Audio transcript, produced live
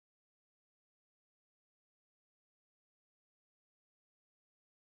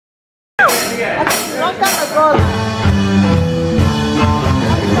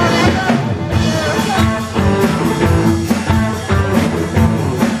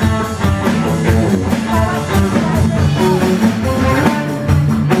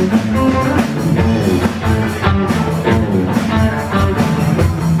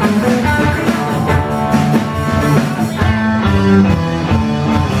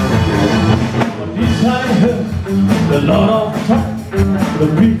lot of talk. The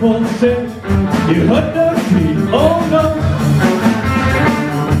people say you hurt the beat. Oh no.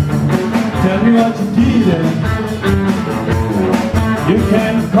 Tell me what you did. You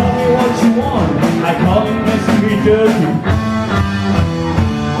can call me what you want. I call it messy dirty.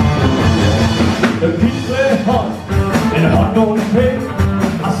 The beats play hot and the heart don't pay.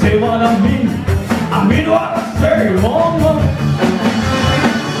 I say what I mean what I say. Oh no.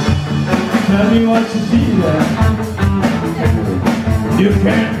 Tell me what you did. You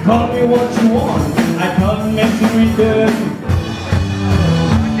can call me what you want. I call it messy dirty.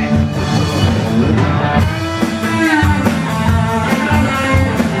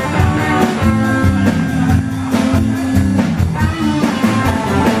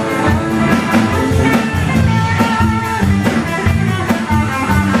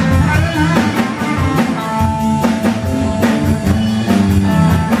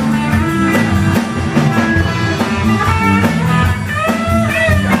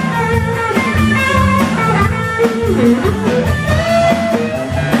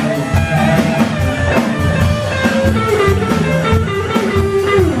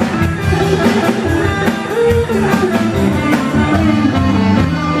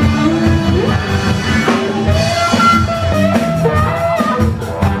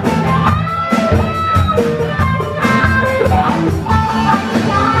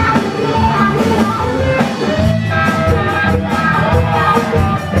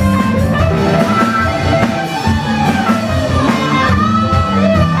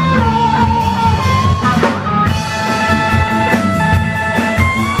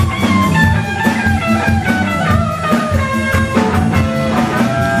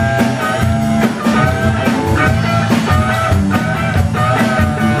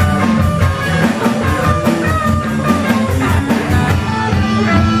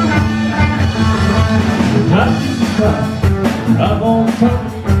 I won't tell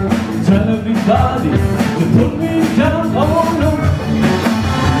everybody to put me down. Oh no.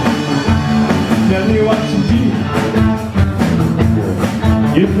 Tell me what you did.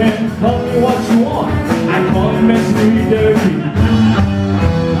 You can call me what you want. I call it messy dirty.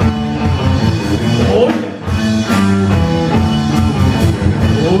 Oh yeah.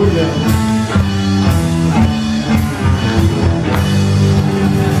 Oh yeah.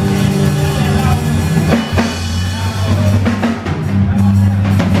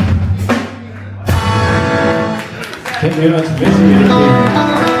 Thank you very much.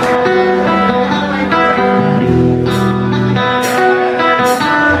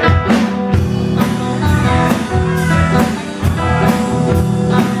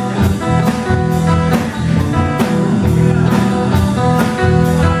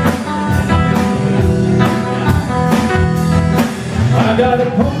 I got a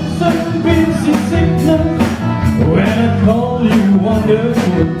pulse and busy signal when I call you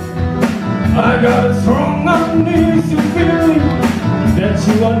wonderful. I got a strong uneasy feeling that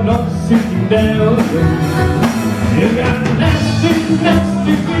you are not sitting down. You got a nasty,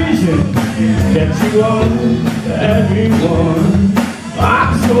 nasty vision that you want everyone.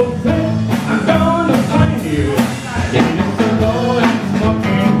 I'm so bad, I'm gonna find you in this alone and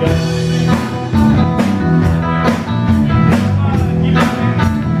smoking gun.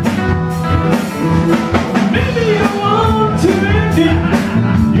 Maybe I want to end it.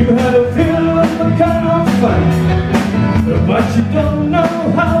 You had a kind of fun, but you don't know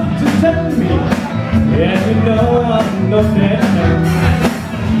how to tell me. Yeah, you know I'm not there.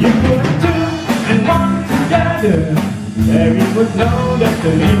 You put two and one together, and you would know that the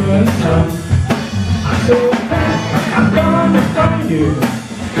leave was some. I'm so bad, I'm gonna find you.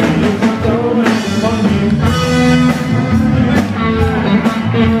 You can go and find you.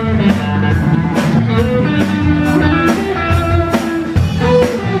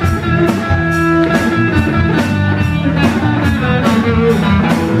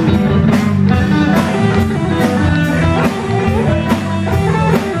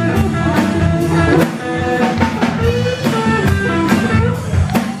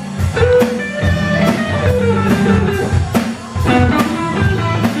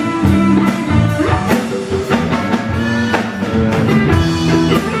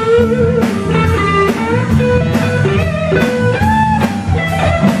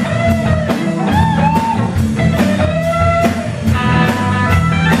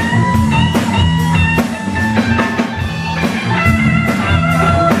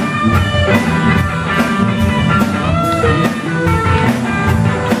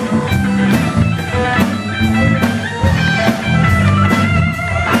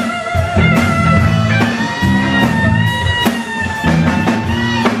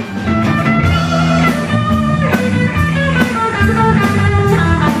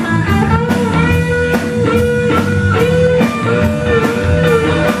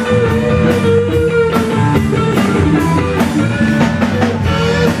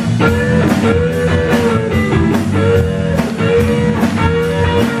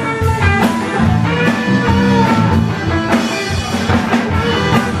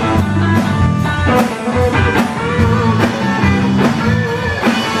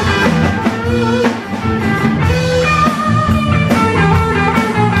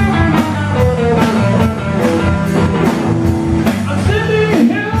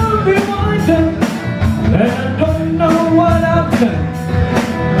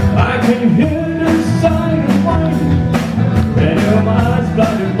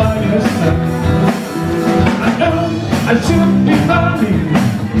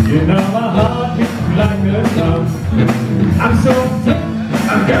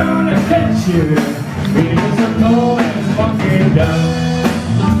 gonna catch you because I'm going fucking down.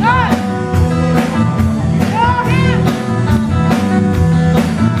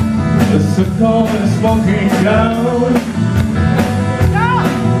 It's so cold and smoking down.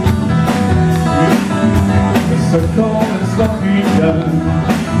 It's so cold and smoking down.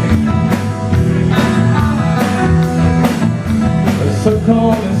 It's so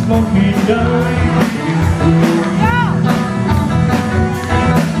cold and smoking down.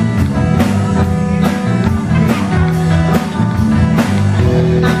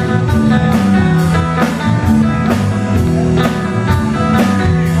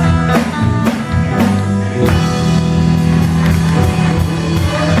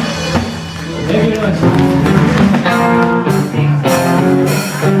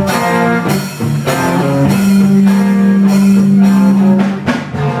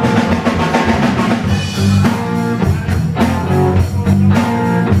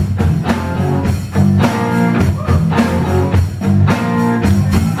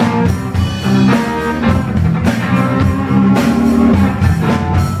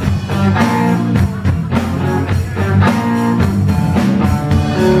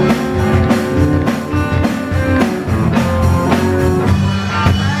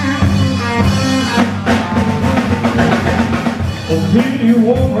 Pretty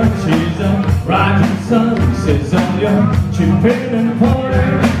woman, she's a rising sun, says on your chipping and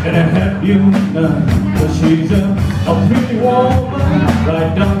pouring, and I have you none. But she's a pretty woman,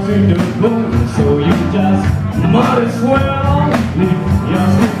 right down to the bone. So you just might as well leave your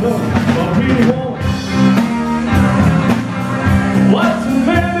skin alone. A pretty woman, what's the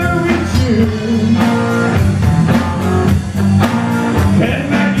matter with you? Can't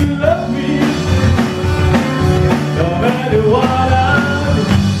make you love me, no matter what.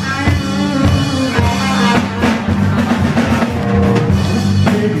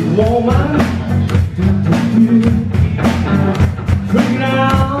 Woman, bring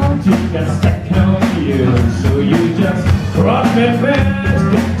out, you got stuck on you. So you just rock me fast,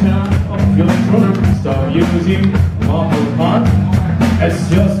 get down off your throne. Stop using awful heart as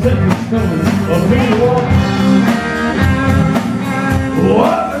your stepping stone. Oh, pretty woman,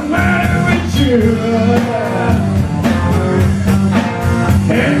 what's the matter with you?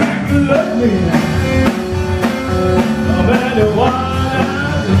 Can't make you love me, no matter what.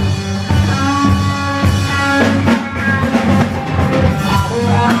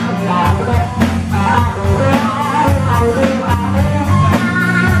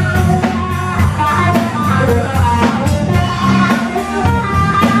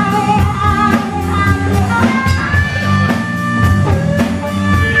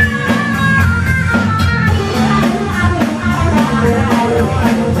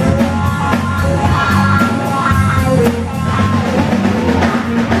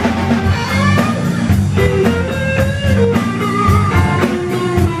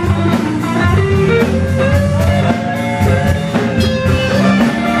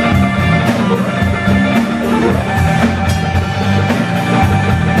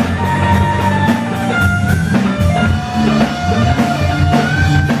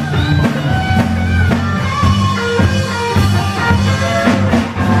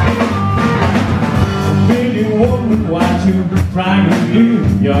 What you trying to do?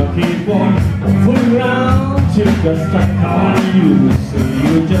 Your keyboard fooling around, she just stuck on you. So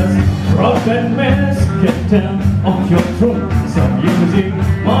you just drop that mess, get down off your throne. Stop using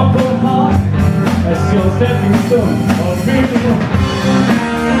marble heart as your stepping stone. Oh, beautiful,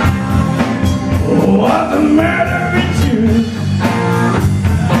 what's the matter with you?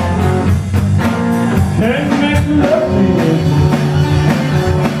 Can't make love me,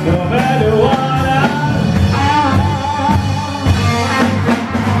 no matter what.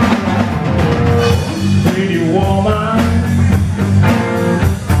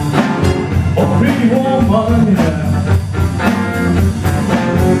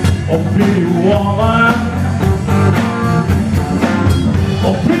 Oh, pretty woman,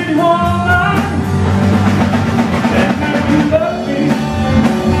 oh, pretty woman, that make you love me,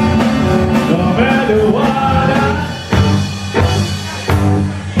 no matter what.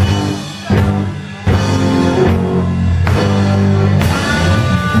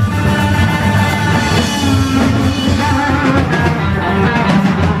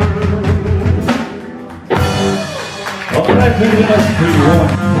 All right, pretty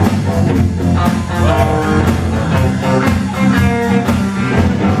woman.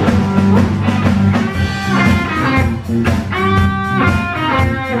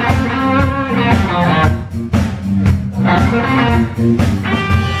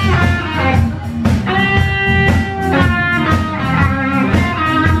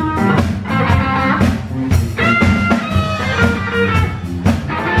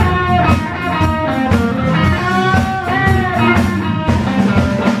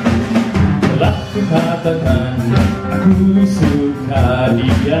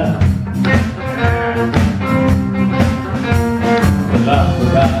 dia. Telah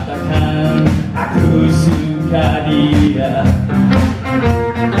kukatakan aku suka dia.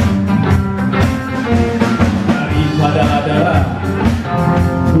 Daripada darah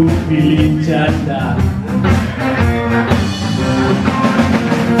ku pilih janda.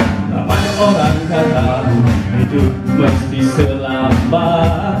 Banyak orang kata hidup mesti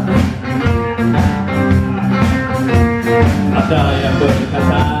selamat. Ada yang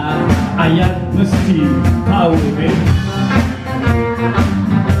berkata ayat mesti kawin.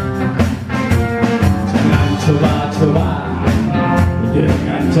 Jangan coba-coba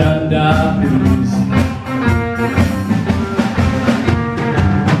dengan janda blues.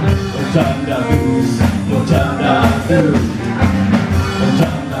 Janda blues, janda blues,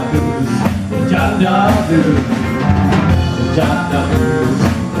 janda blues, janda blues, janda blues,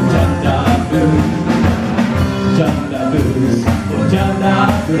 janda blues, janda blues,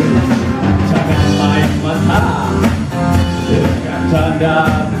 janda blues. Jangan main mata dengan janda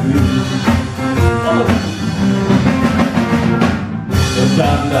blues.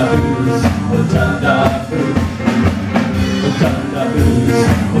 Janda blues, janda blues, janda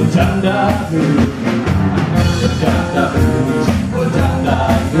blues, janda blues, janda blues, janda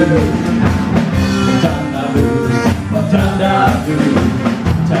blues, janda blues, janda blues.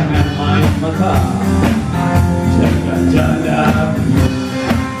 Jangan main mata dengan janda blues.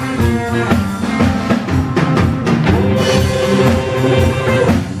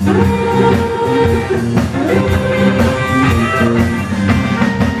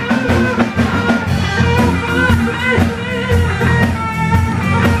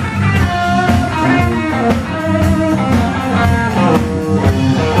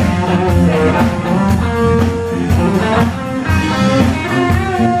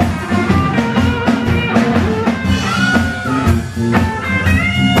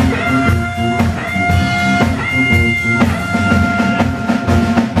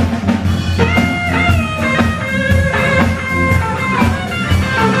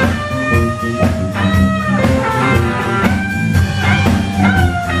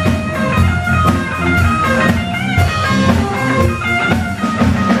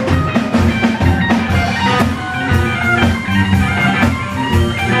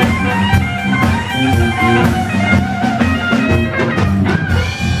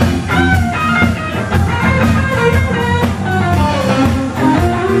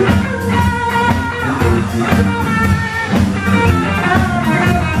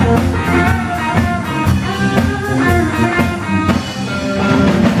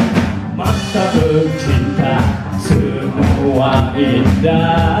 Cinta semua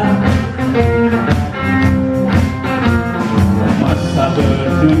indah, masa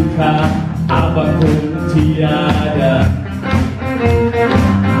berduka apapun tiada.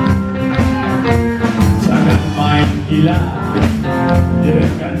 Jangan main gila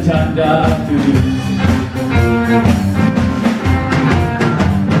dengan janda blues.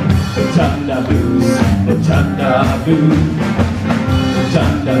 Janda blues, janda blues,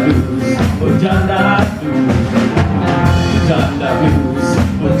 janda blues, janda blues, janda blues,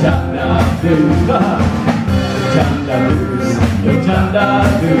 janda blues, janda blues, janda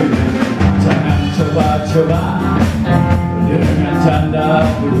blues. Jangan coba-coba dengan janda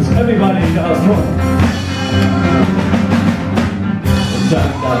blues. Everybody does one.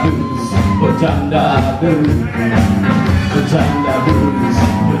 Janda blues, janda blues, janda blues,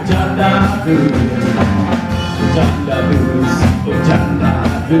 janda blues, janda blues, janda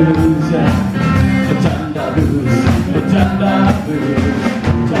blues, janda blues, janda blues.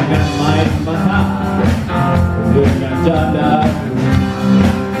 Jangan main mata dengan janda blues.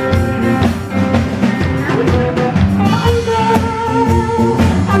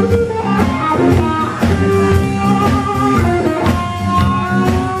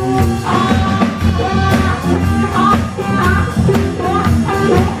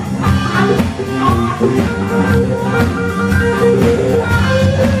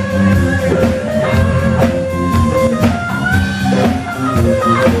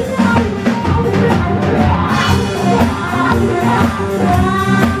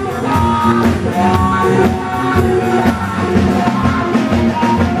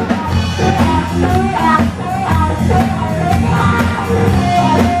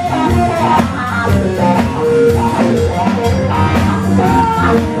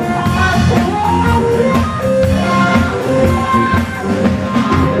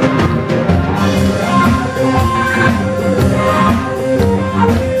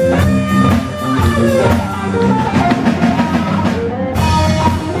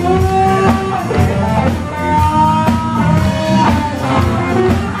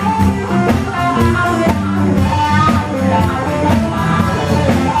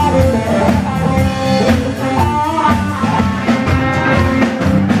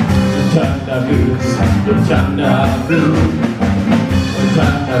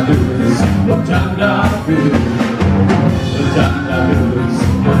 blues,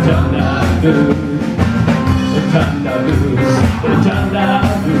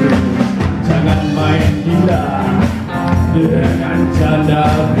 Blues, jangan main gila dengan canda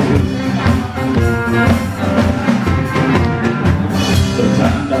blues.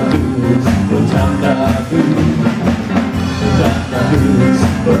 Bercanda blues, bercanda blues, bercanda blues,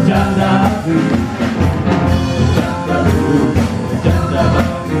 bercanda blues, bercanda blues, bercanda blues, bercanda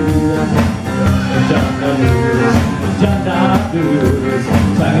blues, bercanda blues.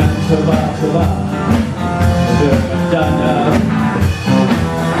 Jangan coba-coba bercanda.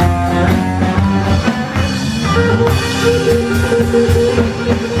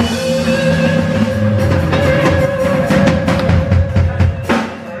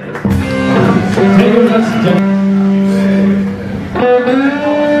 Terima kasih.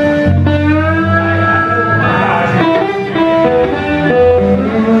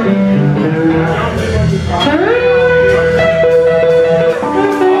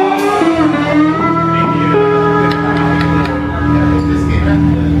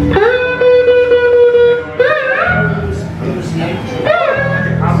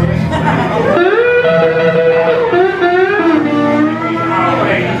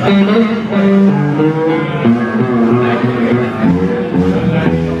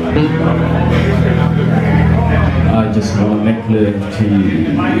 I just want to make love to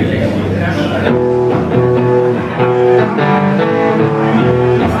you.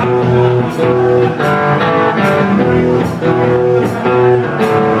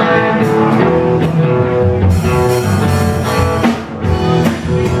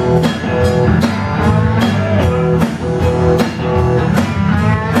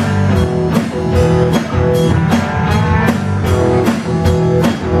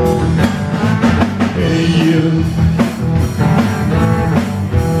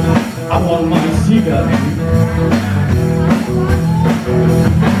 I want my cigarette.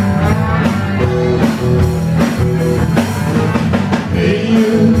 Hey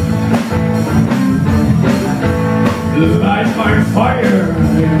you, light my fire.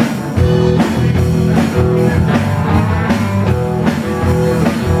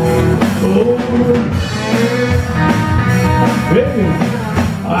 Oh, hey,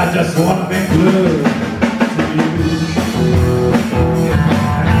 I just wanna make love to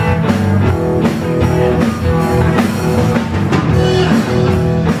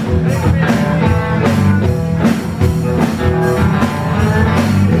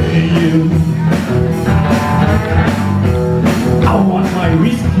you. I want my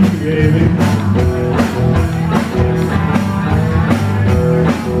whiskey, baby.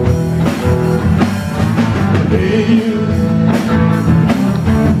 Hey you,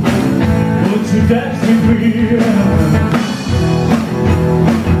 won't you dance with me?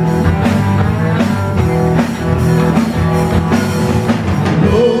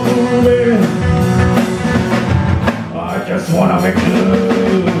 Oh baby, I just wanna make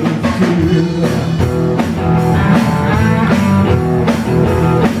love to you.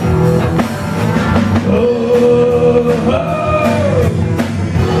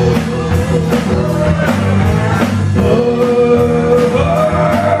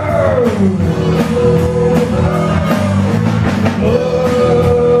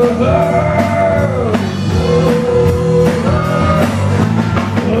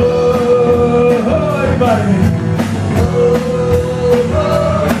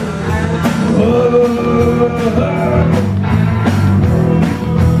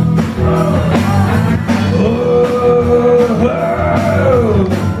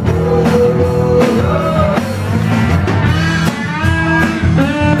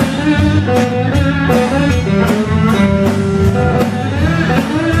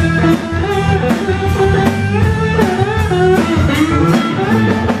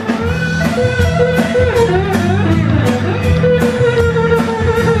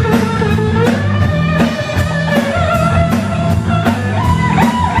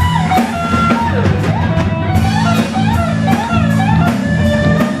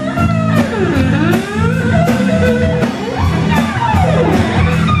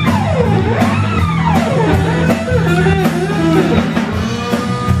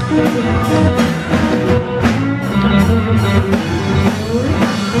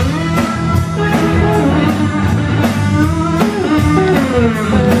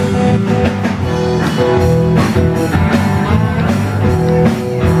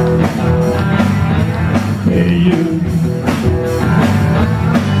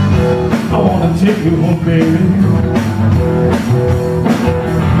 Take you home, baby.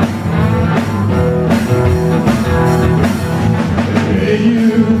 Hey,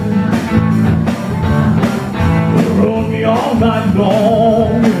 you.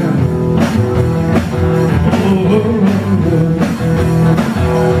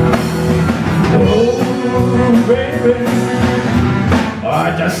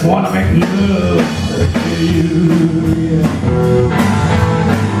 just wanna make love to you, yeah.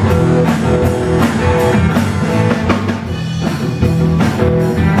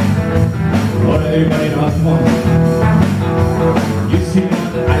 Alright, everybody knows one. You see one,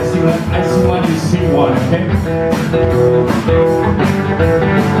 I see one, I see one, you see one, okay?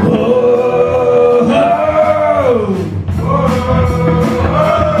 Oh, oh, oh.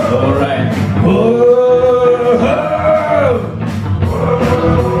 Alright. Oh, oh.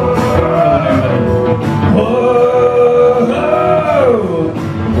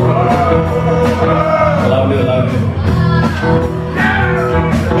 Love you, love you.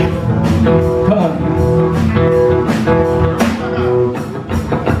 Come on.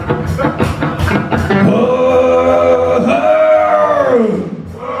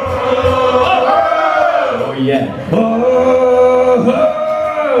 Oh yeah.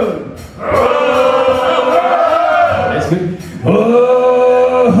 That's good.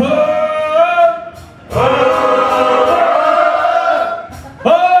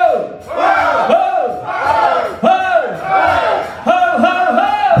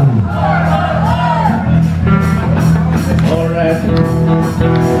 All right.